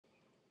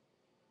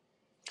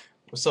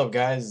What's up,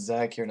 guys?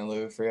 Zach here in the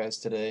loop for you guys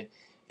today,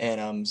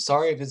 and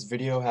sorry if this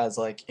video has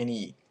like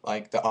any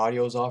the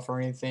audio's off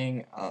or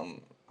anything.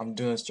 I'm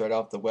doing it straight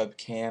off the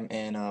webcam,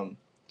 and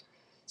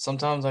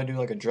sometimes I do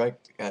like a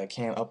direct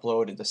cam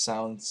upload, and the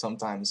sound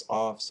sometimes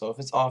off. So if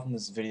it's off in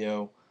this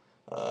video,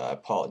 I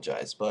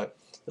apologize. But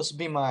this will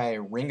be my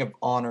Ring of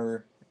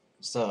Honor,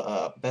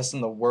 Best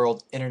in the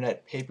World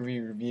Internet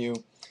Pay-Per-View review.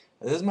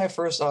 This is my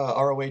first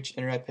ROH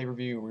Internet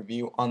Pay-Per-View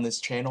review on this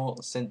channel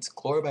since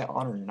Glory by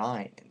Honor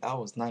 9, and that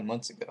was 9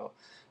 months ago.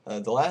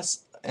 The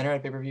last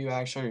Internet Pay-Per-View I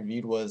actually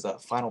reviewed was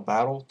Final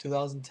Battle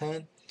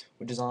 2010,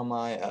 which is on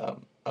my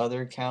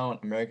other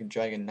account, American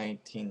Dragon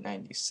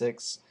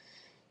 1996.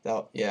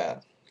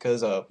 Yeah,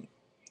 because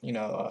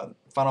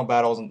Final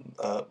Battles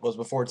was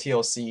before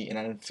TLC, and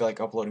I didn't feel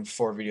like uploading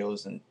 4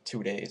 videos in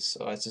 2 days,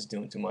 so I was just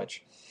doing too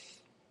much.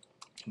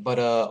 But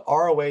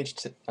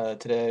ROH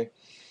today.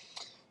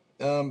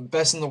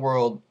 Best in the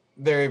world,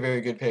 very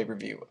very good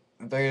pay-per-view,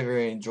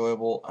 very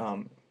enjoyable.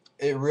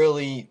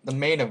 The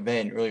main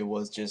event really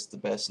was just the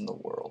best in the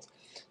world.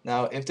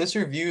 Now, if this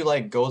review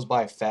goes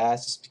by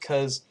fast, it's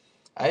because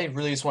I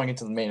really just want to get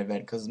to the main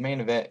event, because the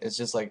main event is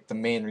just like the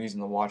main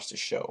reason to watch the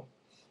show.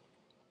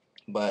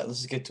 But let's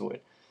just get to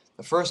it.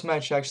 The first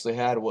match I actually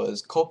had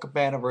was Colt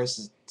Cabana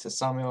versus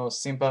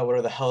Ciampa,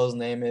 whatever the hell his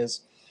name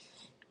is.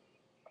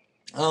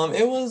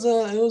 It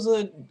was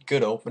a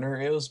good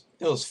opener. It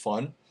was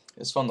fun. It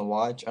was fun to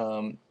watch.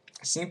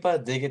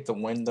 Ciampa did get the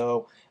win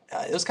though.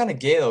 It was kind of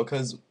gay though,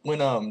 because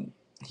when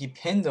he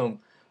pinned him,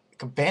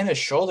 Cabana's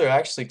shoulder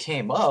actually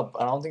came up.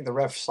 I don't think the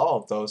ref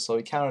saw it though, so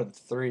he counted the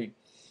 3.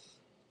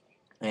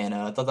 And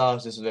I thought that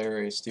was just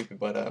very stupid.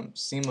 But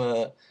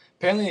Ciampa,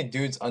 apparently the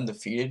dude's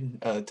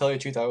undefeated. To tell you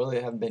the truth, I really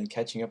haven't been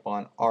catching up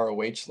on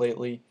ROH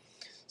lately.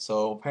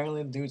 So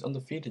apparently the dude's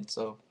undefeated.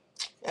 So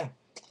yeah.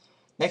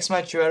 Next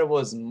match you had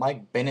was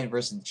Mike Bennett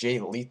versus Jay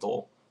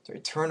Lethal. The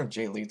return of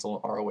Jay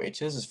Lethal in ROH.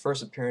 This is his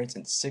first appearance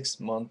in 6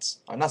 months.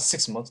 Not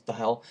 6 months, what the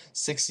hell?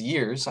 6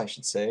 years, I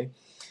should say.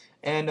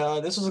 And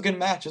this was a good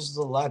match. This was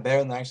a lot better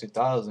than I actually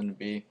thought it was going to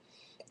be,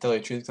 to tell you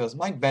the truth. Because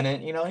Mike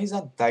Bennett, he's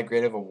not that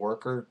great of a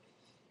worker.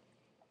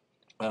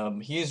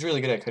 He is really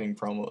good at cutting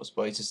promos,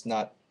 but he's just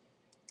not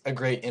a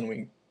great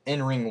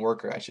in-ring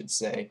worker, I should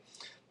say.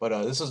 But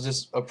this was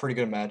just a pretty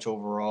good match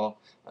overall.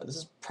 This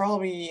is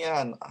probably,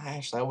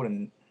 actually, I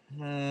wouldn't.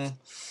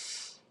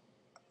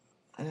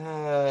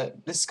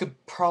 This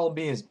could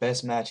probably be his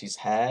best match he's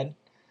had.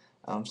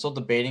 I'm still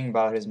debating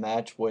about his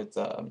match with,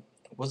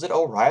 was it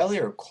O'Reilly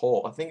or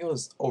Cole? I think it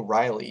was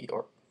O'Reilly,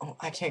 or, oh,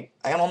 I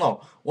don't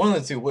know. One of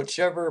the two,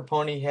 whichever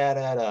opponent he had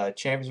at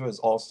Champions vs.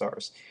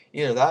 All-Stars.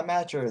 Either that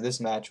match or this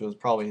match was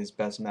probably his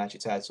best match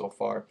he's had so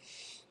far.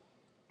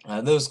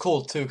 That was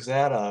cool too, because they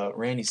had a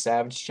Randy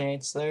Savage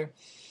chance there,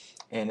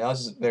 and that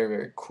was just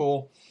very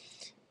cool.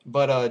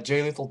 But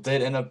Jay Lethal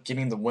did end up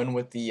getting the win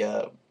with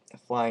the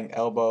flying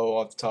elbow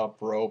off the top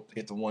rope,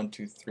 hit the 1,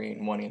 2, 3,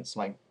 and 1 against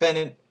Mike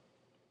Bennett.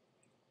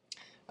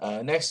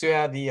 Next, we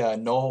have the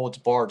no holds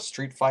barred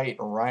street fight,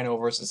 Rhino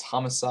versus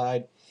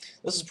Homicide.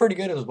 This is pretty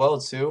good as well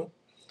too.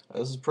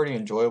 This is pretty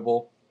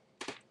enjoyable.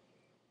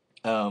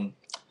 Rhino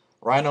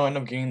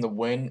ended up getting the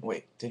win.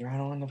 Wait, did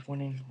Rhino end up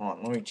winning? Hold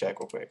on, let me check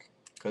real quick,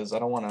 because I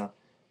don't want to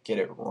get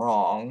it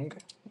wrong.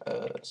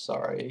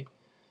 Sorry.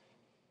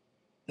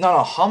 No,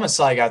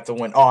 Homicide got the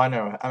win. Oh, I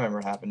know. I remember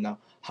what happened now.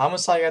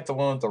 Homicide got the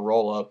win with the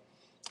roll up,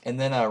 and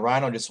then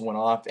Rhino just went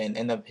off and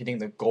ended up hitting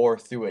the gore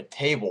through a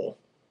table.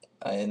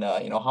 And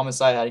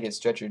Homicide had to get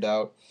stretchered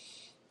out.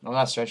 No,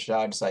 not stretched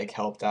out, just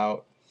helped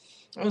out.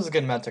 It was a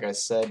good match, like I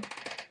said.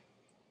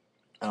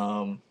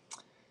 Yeah,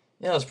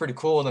 it was pretty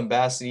cool. And then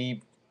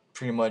Bassey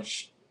pretty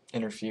much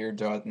interfered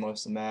throughout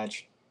most of the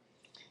match.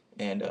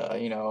 And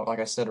like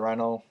I said,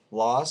 Rhino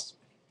lost.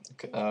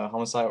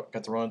 Homicide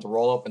got to run the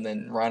roll up, and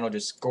then Rhino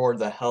just scored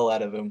the hell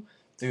out of him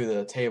through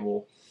the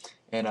table.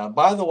 And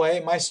by the way,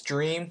 my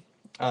stream,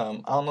 I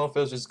don't know if it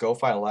was just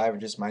GoFi Live or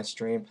just my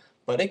stream,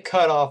 but it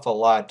cut off a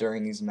lot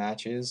during these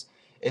matches.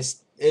 It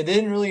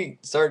didn't really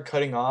start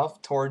cutting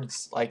off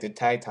towards the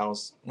tag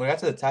titles. When we got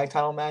to the tag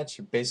title match,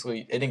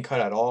 basically it didn't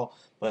cut at all.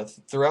 But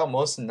throughout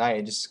most of the night,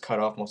 it just cut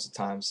off most of the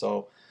time.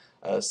 So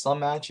some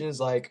matches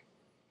uh,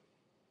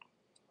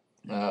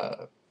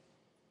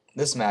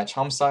 this match,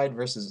 Homicide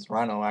versus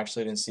Rhino, I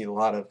actually didn't see a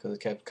lot of because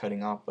it kept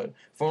cutting off. But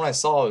from what I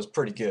saw, it was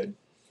pretty good.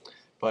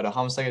 But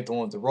Homicide got the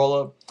one with the roll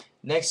up.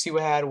 Next you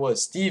had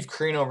was Steve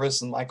Corino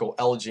versus Michael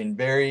Elgin.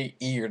 Very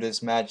eager to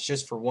this match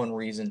just for one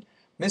reason.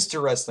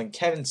 Mr. Wrestling,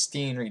 Kevin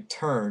Steen,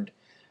 returned.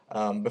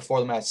 Before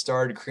the match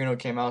started, Corino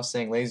came out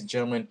saying, "Ladies and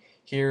gentlemen,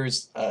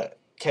 here's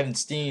Kevin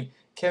Steen."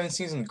 Kevin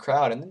Steen's in the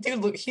crowd, and the dude,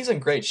 look, he's in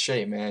great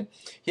shape, man.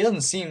 He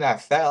doesn't seem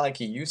that fat like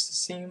he used to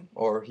seem,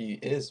 or he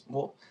is.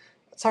 Well,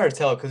 it's hard to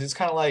tell because he's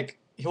kind of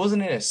he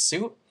wasn't in a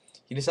suit.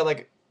 He just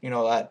had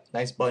that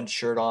nice button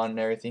shirt on and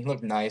everything. He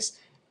looked nice,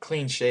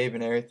 clean shave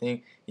and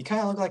everything. He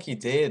kind of looked like he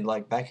did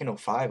back in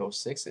 05,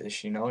 06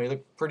 ish. He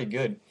looked pretty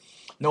good.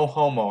 No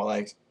homo,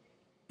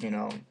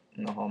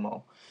 no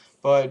homo.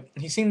 But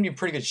he seemed to be in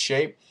pretty good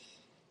shape.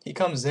 He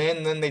comes in,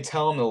 and then they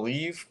tell him to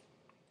leave,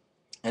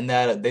 and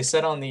that they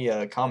said on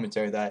the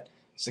commentary that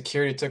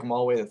security took him all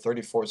the way to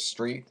 34th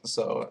Street,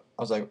 so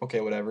I was like, okay,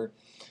 whatever.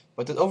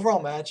 But the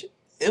overall match,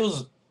 it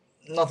was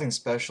nothing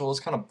special. It was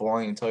kind of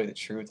boring to tell you the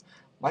truth.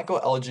 Michael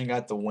Elgin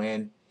got the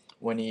win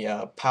when he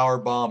power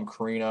bombed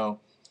Corino,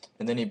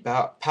 and then he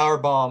power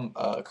bombed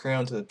Corino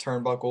into the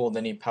turnbuckle. And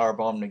then he power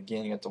bombed him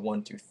again. He got the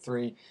 1, 2,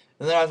 3.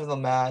 And then after the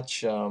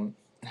match,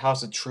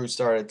 House of Truth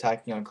started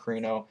attacking on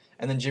Corino,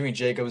 and then Jimmy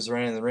Jacobs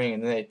ran in the ring,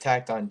 and then they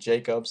attacked on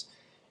Jacobs,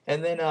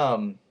 and then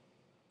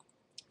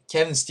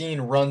Kevin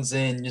Steen runs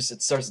in, just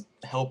it starts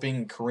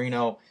helping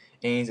Corino,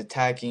 and he's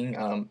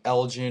attacking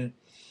Elgin,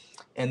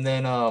 and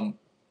then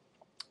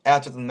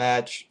after the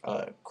match,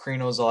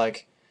 Corino's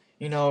like,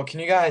 can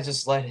you guys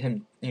just let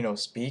him,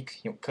 speak?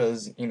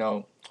 Because,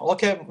 all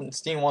Kevin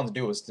Steen wanted to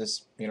do was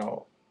just,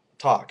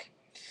 talk.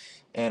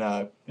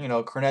 And,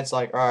 Cornette's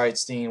like, all right,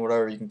 Steen,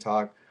 whatever, you can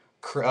talk.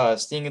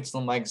 Steen gets to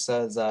the mic and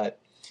says that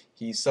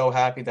he's so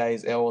happy that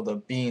he's able to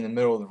be in the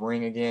middle of the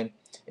ring again.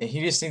 And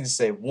he just needs to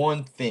say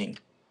one thing.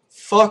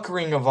 Fuck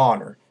Ring of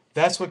Honor.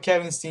 That's what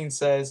Kevin Steen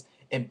says,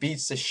 and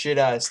beats the shit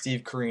out of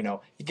Steve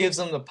Corino. He gives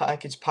him the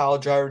package pile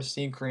driver to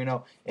Steve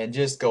Corino and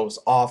just goes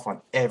off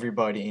on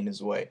everybody in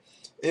his way.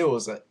 It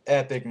was an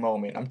epic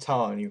moment, I'm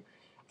telling you.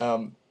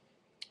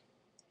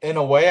 In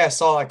a way, I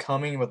saw it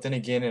coming, but then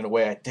again, in a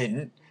way, I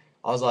didn't.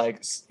 I was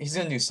like, he's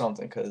going to do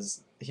something,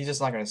 because he's just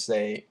not going to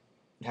say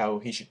how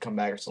he should come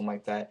back or something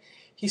like that.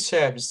 He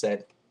straight up just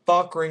said,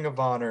 fuck Ring of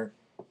Honor,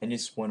 and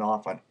just went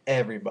off on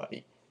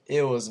everybody.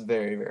 It was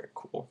very, very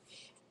cool.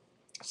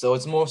 So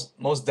it's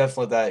most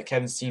definitely that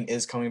Kevin Steen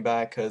is coming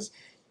back, because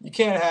you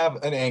can't have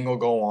an angle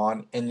go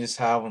on and just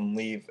have him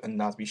leave and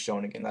not be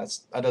shown again.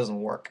 That doesn't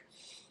work.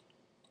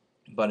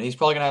 But he's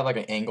probably gonna have like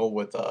an angle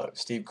with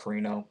Steve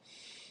Corino.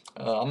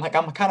 I'm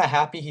kind of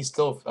happy he's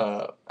still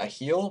a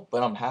heel,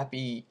 but I'm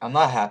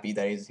not happy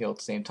that he's a heel at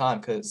the same time,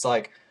 because it's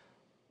like,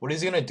 what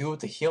is he gonna do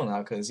with the heel now?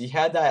 Because he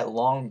had that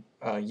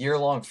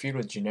year-long feud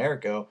with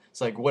Generico.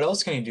 It's like, what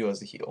else can he do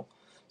as a heel?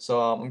 So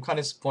I'm kind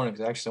of disappointed,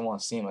 because I actually want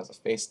to see him as a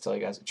face to tell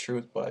you guys the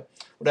truth. But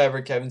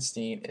whatever, Kevin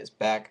Steen is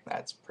back.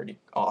 That's pretty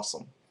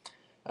awesome.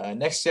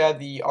 Next, you had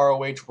the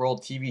ROH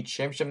World TV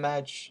Championship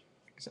match.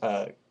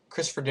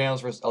 Christopher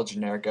Daniels versus El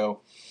Generico.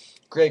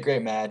 Great,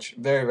 great match.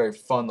 Very, very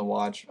fun to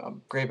watch.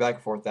 Great back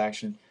and forth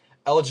action.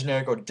 El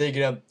Generico did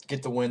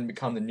get the win,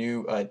 become the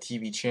new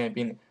TV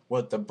champion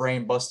with the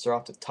brain buster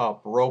off the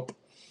top rope.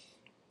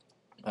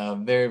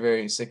 Very,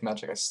 very sick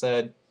match, like I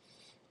said.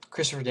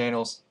 Christopher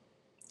Daniels,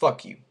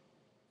 fuck you.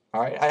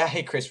 Alright, I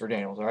hate Christopher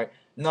Daniels, alright?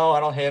 No, I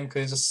don't hate him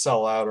because he's a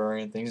sellout or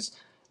anything.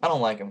 I don't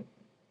like him.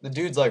 The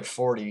dude's like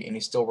 40 and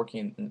he's still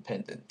working in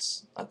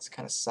independence. That's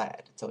kind of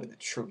sad, to tell you the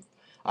truth.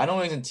 I know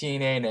he's in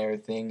TNA and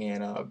everything,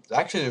 and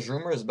actually there's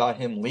rumors about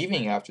him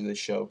leaving after this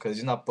show because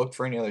he's not booked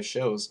for any other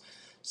shows.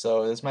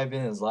 So this might have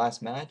been his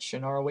last match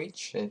in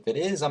ROH. If it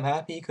is, I'm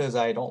happy, because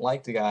I don't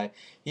like the guy.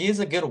 He is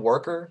a good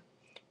worker,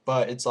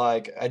 but it's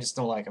like, I just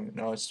don't like him.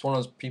 It's just one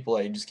of those people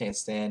that you just can't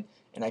stand,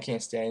 and I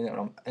can't stand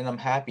him, and I'm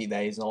happy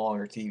that he's no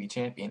longer TV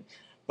champion.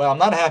 But I'm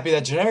not happy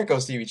that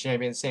Generico's TV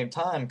champion at the same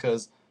time,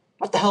 because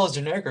what the hell is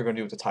Generico going to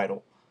do with the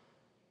title?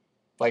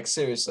 Like,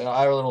 seriously,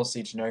 I really don't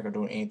see Generico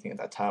doing anything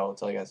with that title, to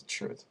tell you guys the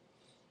truth.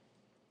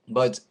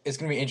 But it's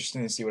going to be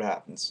interesting to see what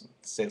happens,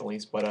 to say the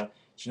least. But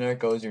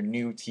Generico is your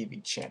new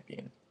TV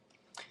champion.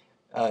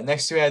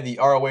 Next, we had the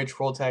ROH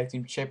World Tag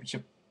Team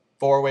Championship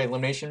 4-way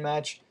elimination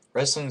match.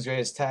 Wrestling's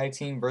Greatest Tag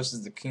Team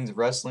versus the Kings of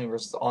Wrestling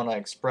versus the All Night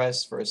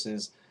Express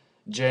versus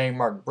Jay and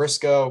Mark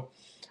Briscoe.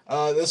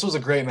 This was a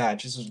great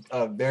match. This was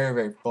very,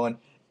 very fun.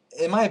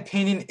 In my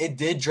opinion, it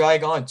did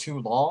drag on too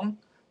long,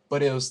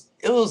 but it was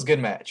a good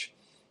match.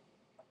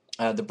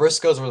 The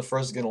Briscoes were the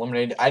first to get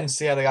eliminated. I didn't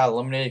see how they got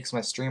eliminated because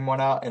my stream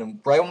went out, and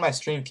right when my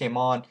stream came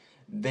on,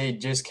 they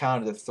just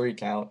counted the 3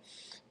 count,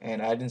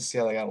 and I didn't see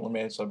how they got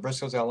eliminated. So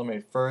Briscoes got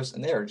eliminated first,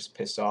 and they were just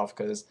pissed off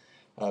because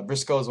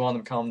Briscoes wanted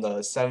to become the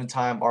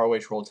 7-time ROH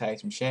World Tag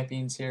Team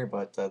Champions here,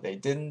 but they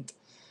didn't.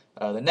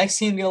 The next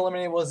team to get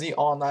eliminated was the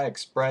All Night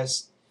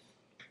Express,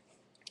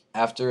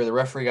 after the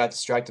referee got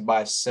distracted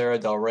by Sarah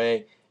Del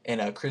Rey,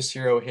 and Chris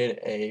Hero hit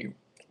a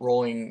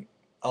rolling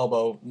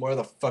elbow,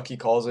 whatever the fuck he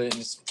calls it, and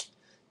just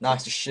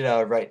knocks the shit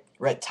out of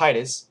Rhett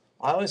Titus.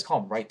 I always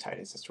call him Right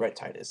Titus. It's Rhett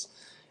Titus.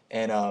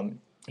 And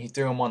he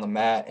threw him on the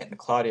mat, and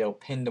Claudio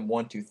pinned him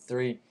 1, 2,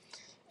 3.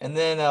 And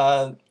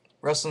then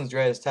Wrestling's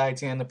Greatest Tag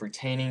Team ended up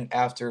retaining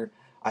after,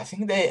 I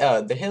think they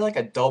hit like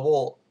a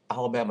double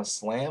Alabama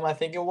Slam, I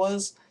think it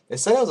was. They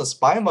said it was a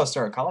spine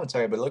buster in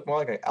commentary, but it looked more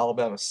like an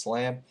Alabama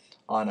Slam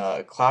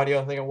on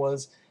Claudio, I think it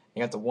was.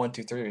 He got the 1,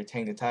 2, 3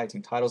 retaining the tag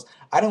team titles.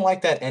 I didn't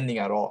like that ending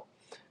at all.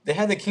 They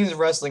had the Kings of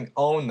Wrestling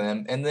own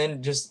them, and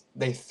then just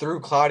they threw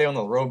Claudio on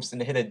the ropes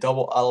and hit a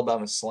double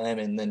Alabama Slam,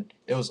 and then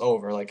it was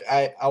over. Like,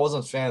 I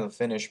wasn't a fan of the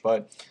finish,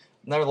 but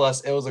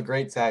nevertheless, it was a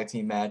great tag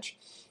team match.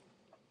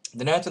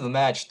 Then after the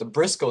match, the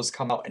Briscoes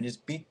come out and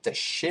just beat the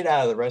shit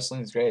out of the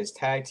Wrestling's Greatest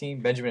Tag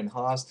Team, Benjamin and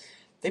Haas.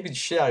 They beat the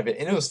shit out of it,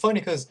 and it was funny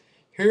because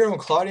Hero and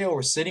Claudio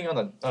were sitting on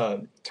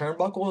the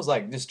turnbuckles,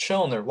 like, just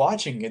chilling. They're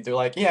watching it. They're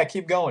like, yeah,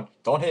 keep going.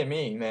 Don't hit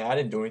me, man. I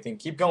didn't do anything.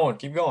 Keep going,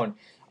 keep going.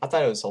 I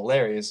thought it was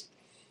hilarious.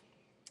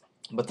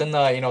 But then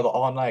you know, the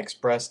All Night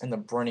Express ended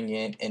up running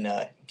in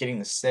and getting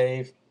the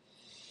save,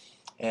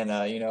 and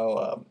you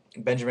know,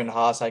 Benjamin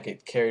Haas I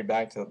get carried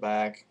back to the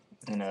back,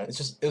 and it was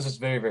just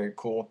very very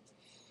cool.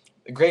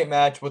 A great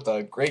match with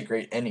a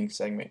great ending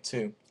segment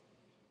too.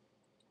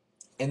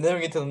 And then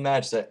we get to the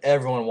match that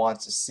everyone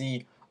wants to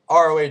see: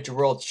 ROH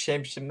World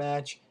Championship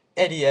match,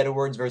 Eddie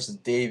Edwards versus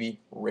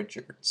Davey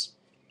Richards.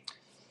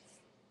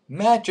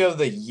 Match of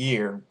the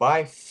year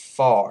by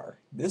far.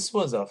 This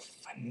was a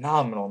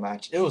phenomenal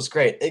match. It was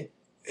great.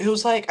 It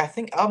was like, I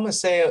think I'm gonna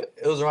say it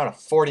was around a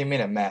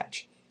 40-minute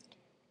match.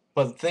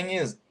 But the thing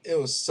is, it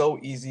was so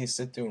easy to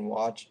sit through and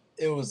watch.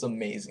 It was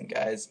amazing,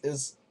 guys. It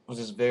was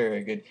just very,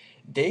 very good.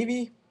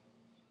 Davey,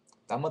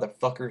 that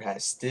motherfucker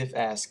has stiff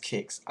ass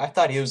kicks. I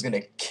thought he was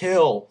gonna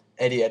kill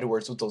Eddie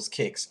Edwards with those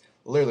kicks.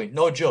 Literally,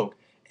 no joke.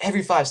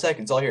 Every 5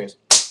 seconds, all I hear is.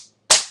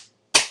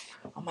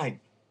 I'm like,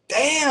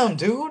 damn,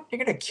 dude,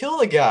 you're gonna kill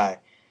the guy.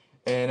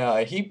 And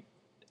I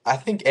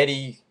think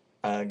Eddie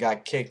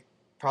got kicked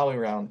probably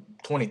around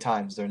 20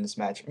 times during this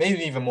match,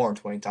 maybe even more than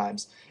 20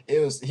 times. He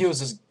was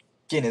just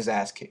getting his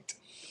ass kicked.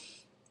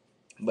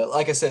 But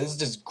like I said, this is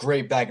just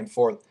great back and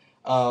forth.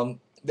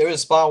 There was a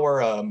spot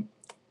where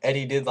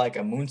Eddie did like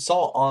a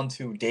moonsault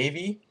onto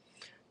Davey,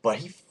 but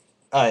he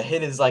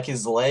hit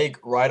his leg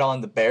right on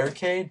the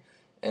barricade,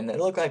 and it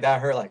looked like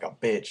that hurt like a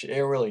bitch.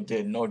 It really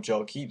did, no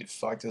joke. He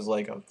fucked his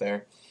leg up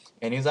there,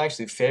 and he was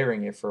actually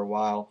favoring it for a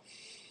while.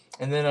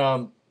 And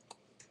then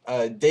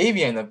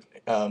Davey ended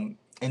up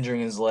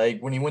injuring his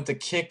leg when he went to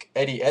kick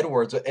Eddie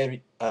Edwards, but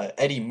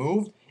Eddie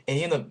moved, and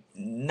he ended up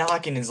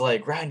knocking his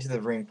leg right into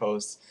the ring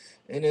post.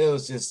 And it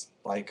was just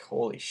like,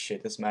 holy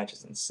shit, this match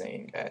is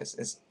insane,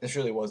 guys. This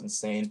really was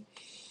insane.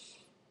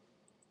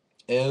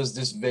 It was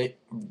just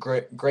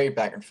great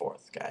back and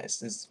forth, guys.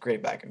 This is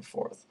great back and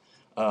forth.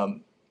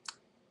 Um,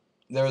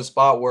 there was a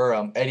spot where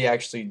Eddie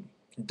actually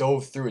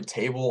dove through a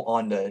table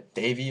onto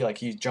Davey, like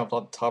he jumped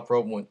off the top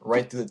rope, went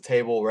right through the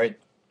table, right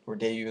where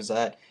Davey was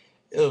at.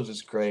 It was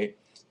just great.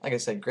 Like I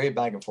said, great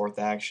back and forth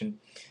action.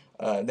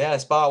 They had a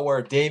spot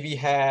where Davey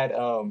had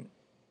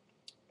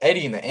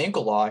Eddie in the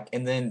ankle lock,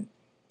 and then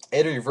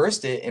Eddie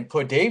reversed it and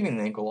put Davey in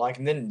the ankle lock,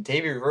 and then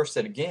Davey reversed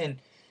it again,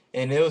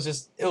 and it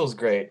was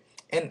great.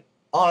 And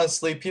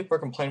honestly, people are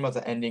complaining about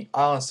the ending.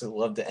 I honestly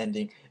loved the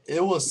ending.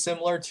 It was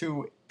similar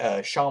to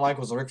Shawn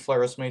Michaels and Ric Flair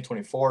WrestleMania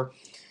 24.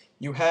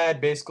 You had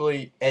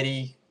basically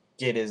Eddie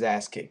get his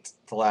ass kicked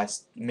the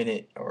last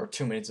minute or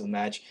 2 minutes of the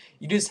match.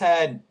 You just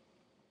had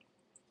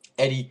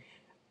Eddie,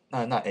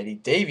 not Eddie,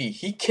 Davey.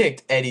 He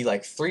kicked Eddie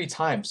like 3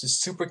 times.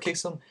 Just super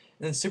kicks him, and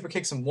then super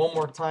kicks him one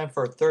more time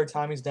for a third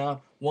time. He's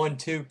down. 1,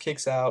 2,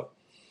 kicks out.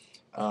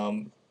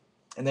 Um,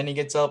 and then he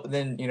gets up, and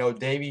then, you know,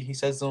 Davey, he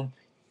says to him,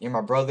 "You're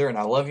my brother, and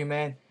I love you,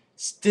 man."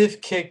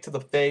 Stiff kick to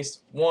the face.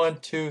 1,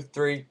 2,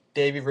 3.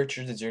 Davey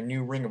Richards is your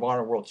new Ring of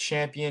Honor World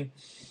Champion.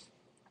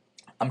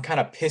 I'm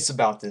kind of pissed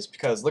about this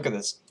because look at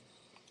this.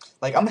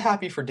 Like, I'm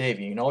happy for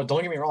Davey, you know.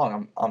 Don't get me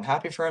wrong. I'm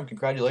happy for him.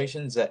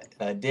 Congratulations,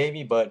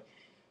 Davey. But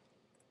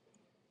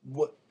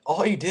what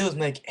all you did was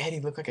make Eddie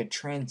look like a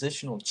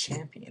transitional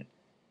champion.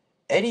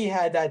 Eddie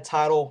had that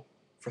title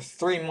for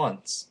 3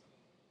 months.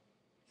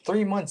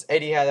 3 months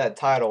Eddie had that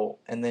title,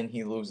 and then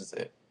he loses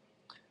it.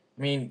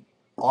 I mean,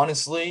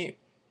 honestly,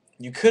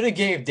 you could have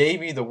gave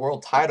Davey the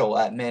world title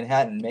at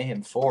Manhattan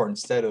Mayhem 4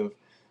 instead of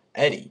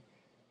Eddie,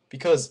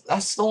 because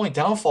that's the only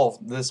downfall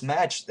of this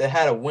match that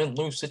had a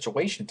win-lose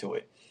situation to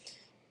it.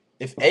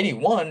 If Eddie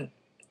won,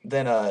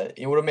 then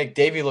it would have made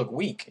Davey look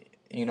weak.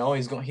 You know,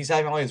 he's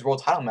having all these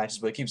world title matches,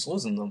 but he keeps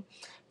losing them.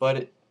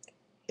 But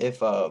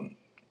if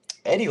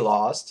Eddie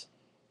lost,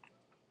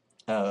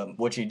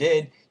 which he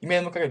did, you made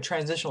him look like a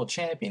transitional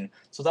champion.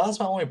 So that was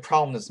my only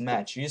problem with this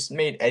match. You just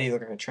made Eddie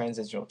look like a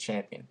transitional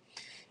champion.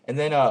 And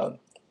then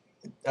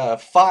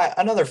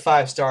another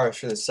 5 stars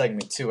for this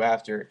segment too.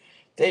 After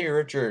Davey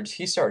Richards,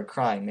 he started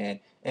crying,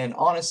 man. And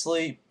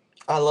honestly,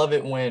 I love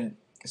it when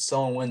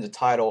someone wins a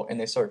title and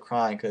they start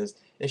crying, because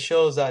it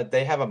shows that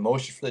they have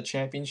emotion for the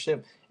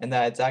championship and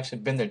that it's actually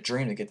been their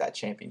dream to get that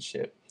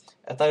championship.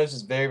 I thought it was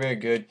just very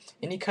good,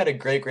 and he cut a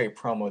great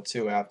promo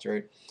too after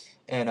it.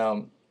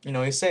 And you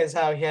know, he says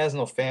how he has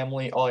no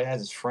family, all he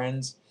has is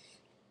friends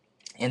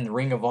and the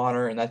Ring of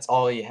Honor, and that's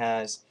all he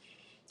has.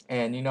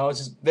 And you know, it's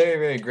just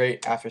very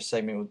great after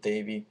segment with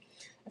Davey.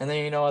 And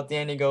then, you know, at the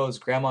end he goes,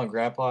 "Grandma and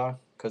Grandpa,"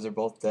 because they're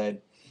both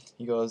dead.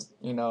 He goes,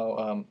 you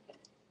know,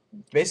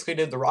 basically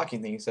did the Rocky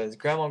thing. He says,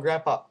 "Grandma and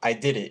Grandpa, I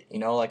did it." You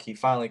know, like he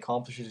finally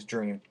accomplished his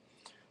dream.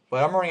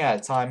 But I'm running out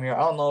of time here. I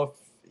don't know if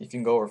you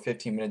can go over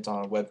 15 minutes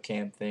on a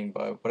webcam thing,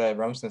 but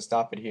whatever. I'm just gonna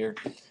stop it here.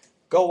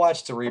 Go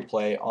watch the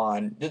replay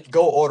on. Just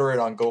go order it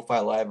on Go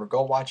Fight Live, or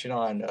go watch it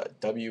on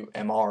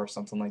WMR or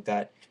something like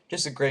that.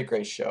 Just a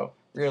great show.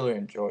 Really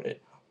enjoyed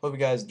it. Hope you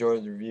guys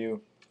enjoyed the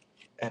review.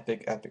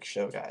 Epic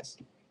show, guys.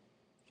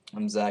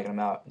 I'm Zach, and I'm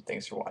out. And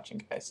thanks for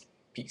watching, guys.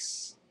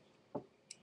 Peace.